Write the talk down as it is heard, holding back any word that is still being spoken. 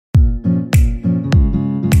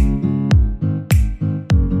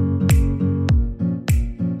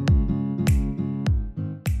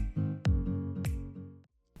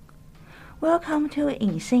Welcome to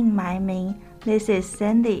隐姓埋名. This is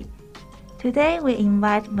Sandy. Today we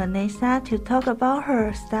invite Vanessa to talk about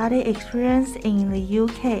her study experience in the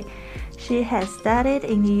UK. She has studied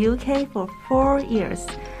in the UK for 4 years.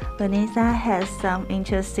 Vanessa has some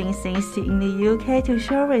interesting things in the UK to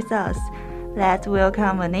share with us. Let's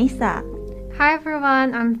welcome Vanessa. Hi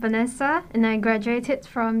everyone, I'm Vanessa and I graduated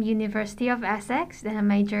from University of Essex and I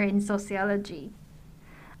major in sociology.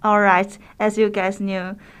 Alright, as you guys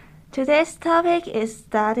knew, today's topic is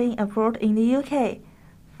studying abroad in the UK.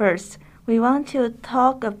 First, we want to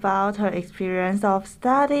talk about her experience of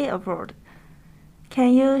study abroad.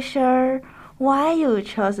 Can you share why you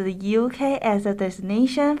chose the UK as a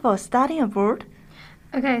destination for studying abroad?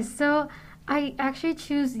 Okay, so I actually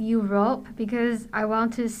choose Europe because I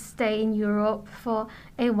want to stay in Europe for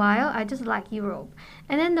a while. I just like Europe.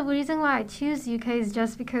 And then the reason why I choose UK is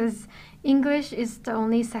just because English is the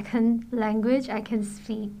only second language I can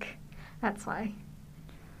speak. That's why.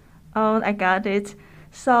 Oh, I got it.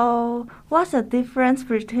 So, what's the difference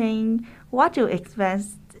between what you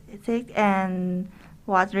expected and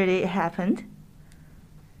what really happened?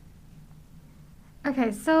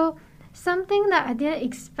 Okay, so something that I didn't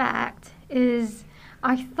expect is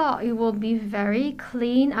I thought it will be very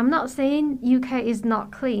clean. I'm not saying UK is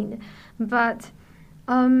not clean, but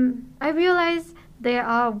I realized there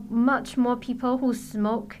are much more people who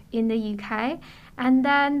smoke in the UK, and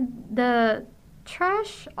then the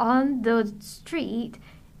trash on the street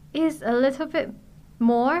is a little bit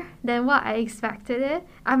more than what I expected it.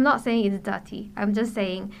 I'm not saying it's dirty. I'm just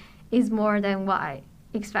saying it's more than what I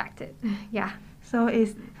expected. Yeah. So,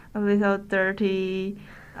 it's a little dirty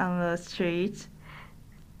on the street.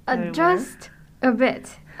 Just a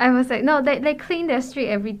bit. I was like, no, they clean their street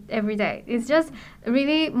every day. It's just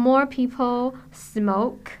really more people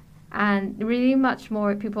smoke, and really much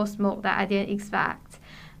more people smoke that I didn't expect.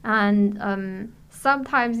 And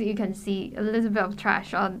sometimes you can see a little bit of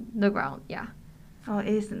trash on the ground. Yeah. Oh,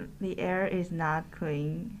 the air is not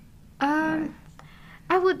clean. Right.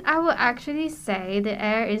 I would actually say the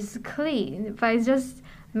air is clean, but it's just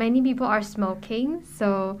many people are smoking.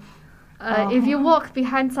 So if you walk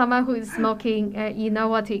behind someone who is smoking, you know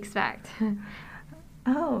what to expect.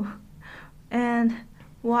 Oh, and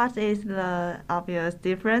what is the obvious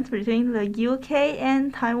difference between the UK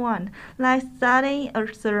and Taiwan? Like studying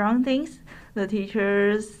surroundings, the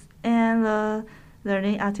teachers, and the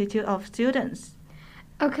learning attitude of students.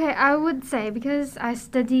 Okay, I would say because I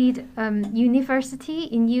studied university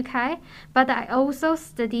in UK, but I also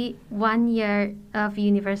studied 1 year of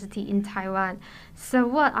university in Taiwan. So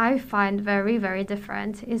what I find very, very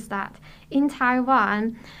different is that in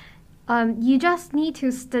Taiwan, you just need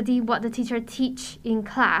to study what the teacher teach in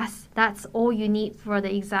class. That's all you need for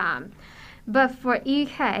the exam. But for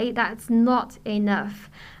UK, that's not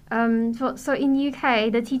enough. So in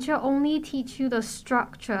UK, the teacher only teach you the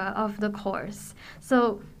structure of the course.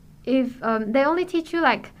 So if they only teach you,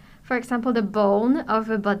 like, for example, the bone of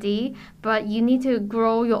a body, but you need to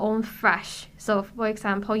grow your own flesh. So for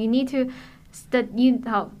example, you need to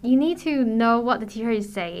you need to know what the teacher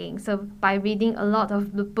is saying. So by reading a lot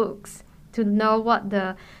of the books to know what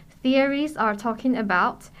the theories are talking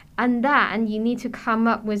about, and then you need to come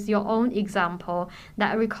up with your own example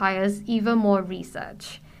that requires even more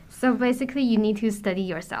research. So basically, you need to study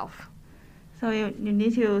yourself. So you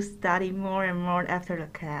need to study more and more after the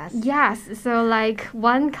class. Yes. So like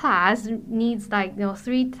one class needs like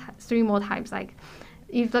three more times. Like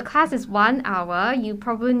if the class is 1 hour, you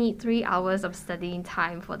probably need 3 hours of studying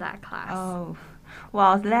time for that class. Oh,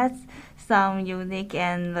 well, that's some unique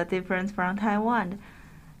and the difference from Taiwan.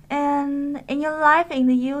 And in your life in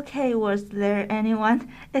the UK, was there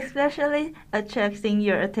anyone especially attracting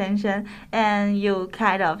your attention and you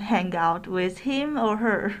kind of hang out with him or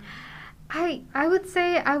her? I would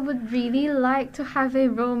say I would really like to have a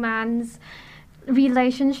romance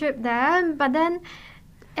relationship there, but then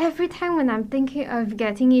every time when I'm thinking of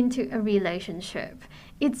getting into a relationship,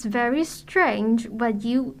 it's very strange when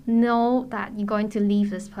you know that you're going to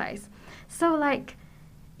leave this place. So like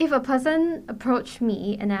if a person approach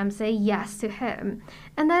me and I'm saying yes to him,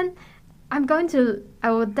 and then I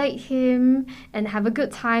will date him and have a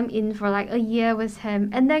good time in for like a year with him,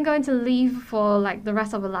 and then going to leave for like the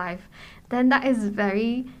rest of our life, then that is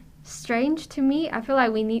very strange to me. I feel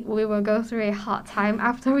like we will go through a hard time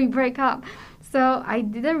after we break up. So I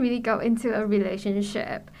didn't really go into a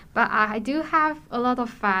relationship, but I do have a lot of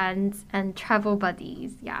friends and travel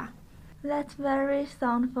buddies. Yeah. That's very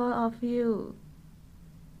thoughtful of you.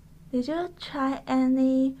 Did you try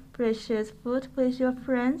any precious food with your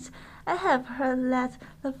friends? I have heard that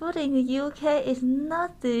the food in the UK is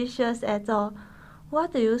not delicious at all.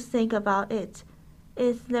 What do you think about it?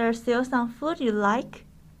 Is there still some food you like?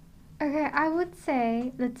 Okay, I would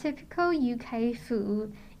say the typical UK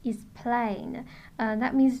food is plain.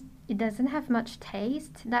 That means it doesn't have much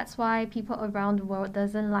taste. That's why people around the world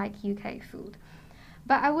doesn't like UK food.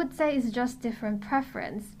 But I would say it's just different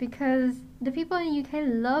preference because the people in UK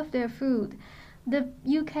love their food. The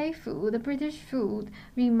UK food, the British food,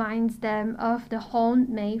 reminds them of the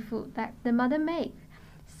homemade food that the mother make.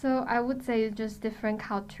 So I would say it's just different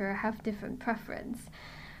culture have different preference.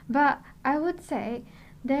 But I would say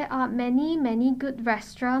there are many, many good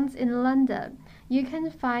restaurants in London. You can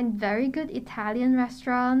find very good Italian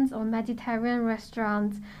restaurants or Mediterranean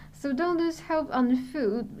restaurants. So don't lose hope on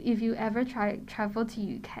food if you ever try travel to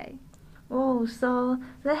UK. Oh, so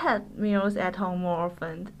they had meals at home more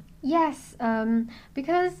often. Yes,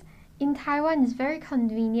 because in Taiwan it's very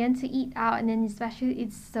convenient to eat out, and then especially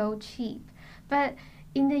it's so cheap. But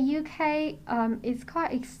in the UK, it's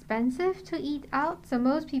quite expensive to eat out, so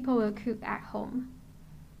most people will cook at home.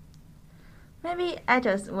 Maybe I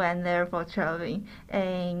just went there for traveling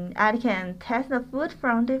and I can taste the food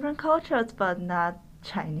from different cultures but not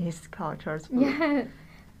Chinese cultures food. Yeah.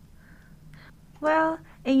 Well,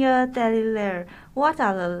 in your daily life, what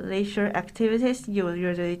are the leisure activities you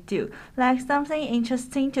usually do? Like something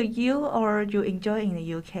interesting to you or you enjoy in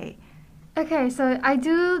the UK? Okay, so I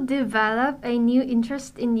do develop a new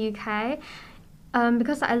interest in UK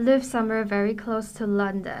because I live somewhere very close to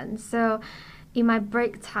London. So in my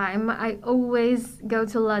break time, I always go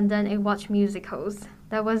to London and watch musicals.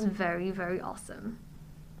 That was very, very awesome.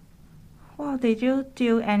 Well, did you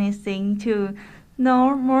do anything to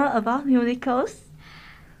know more about musicals?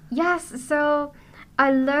 Yes, so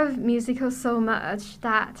I love musicals so much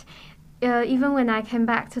that even when I came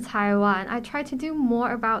back to Taiwan, I tried to do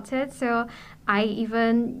more about it. So I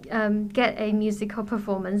even get a musical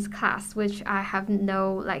performance class, which I have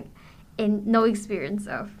no experience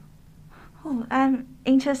of. Oh, I'm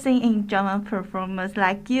interested in drama performance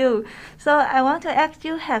like you. So I want to ask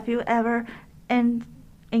you, have you ever en-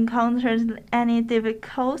 encountered any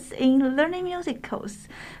difficulties in learning musicals?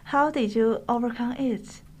 How did you overcome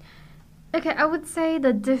it? Okay, I would say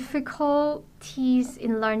the difficulties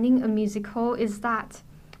in learning a musical is that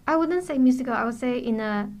I wouldn't say musical, I would say in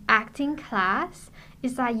a acting class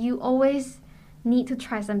is that you always need to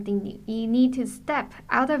try something new. You need to step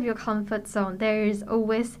out of your comfort zone. There is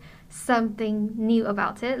always something new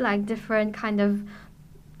about it, like different kind of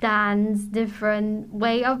dance, different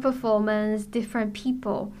way of performance, different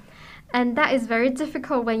people. And that is very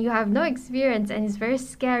difficult when you have no experience and it's very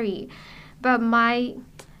scary. But my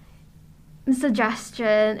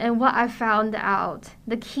suggestion and what I found out,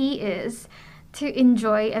 the key is to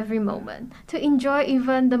enjoy every moment. To enjoy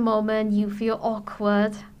even the moment you feel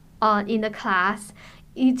awkward in the class.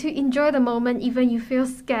 To enjoy the moment even you feel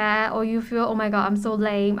scared or you feel, oh my god, I'm so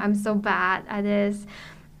lame, I'm so bad at this.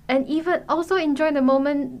 And even also enjoy the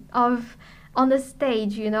moment of on the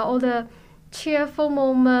stage, all the cheerful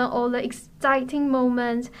moment, all the exciting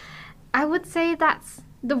moment. I would say that's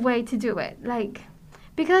the way to do it.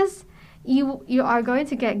 Because you are going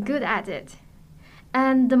to get good at it.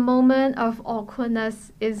 And the moment of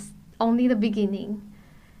awkwardness is only the beginning.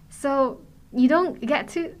 So you don't get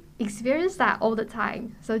to experience that all the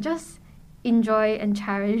time. So just enjoy and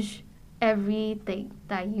cherish everything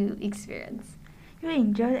that you experience. You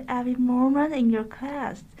enjoyed every moment in your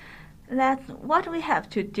class. That's what we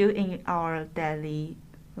have to do in our daily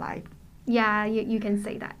life. Yeah, you can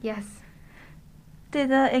say that, yes. Did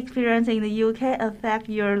the experience in the UK affect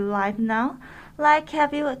your life now? Like,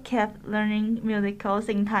 have you kept learning musicals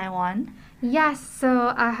in Taiwan? Yes,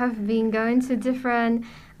 so I have been going to different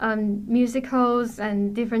musicals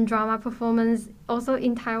and different drama performance also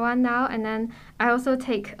in Taiwan now, and then I also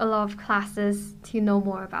take a lot of classes to know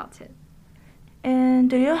more about it. And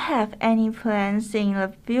do you have any plans in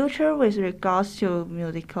the future with regards to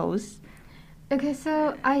musicals? Okay,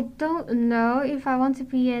 so I don't know if I want to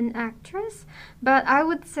be an actress, but I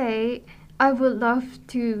would say I would love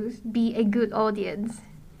to be a good audience.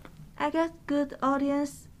 I guess good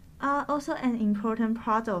audience are also an important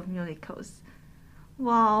part of musicals.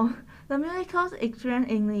 Wow, the musicals experience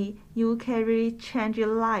in the UK really changed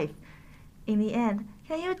your life. In the end,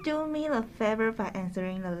 can you do me a favor by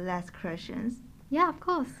answering the last questions? Yeah, of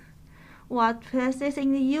course. What places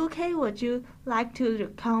in the UK would you like to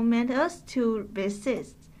recommend us to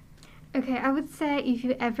visit? Okay, I would say if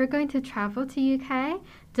you're ever going to travel to UK,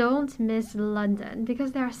 don't miss London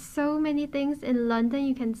because there are so many things in London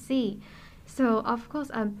you can see. So of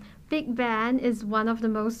course, Big Ben is one of the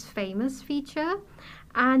most famous feature,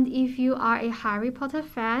 and if you are a Harry Potter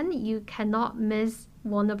fan, you cannot miss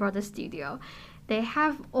Warner Brothers Studio. They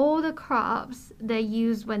have all the crops they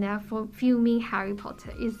use when they're filming Harry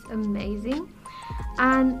Potter. It's amazing.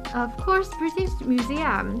 And of course, British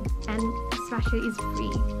Museum, and especially is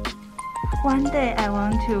free. One day I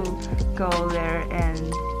want to go there and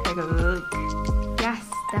take a look. Yes,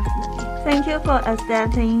 definitely. Thank you for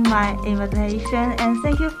accepting my invitation, and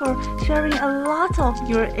thank you for sharing a lot of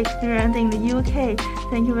your experience in the UK.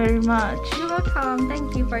 Thank you very much. You're welcome.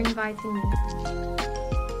 Thank you for inviting me.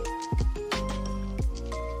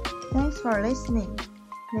 Thanks for listening.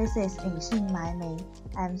 This is 隐姓埋名.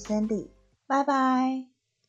 I'm Sandy. Bye bye.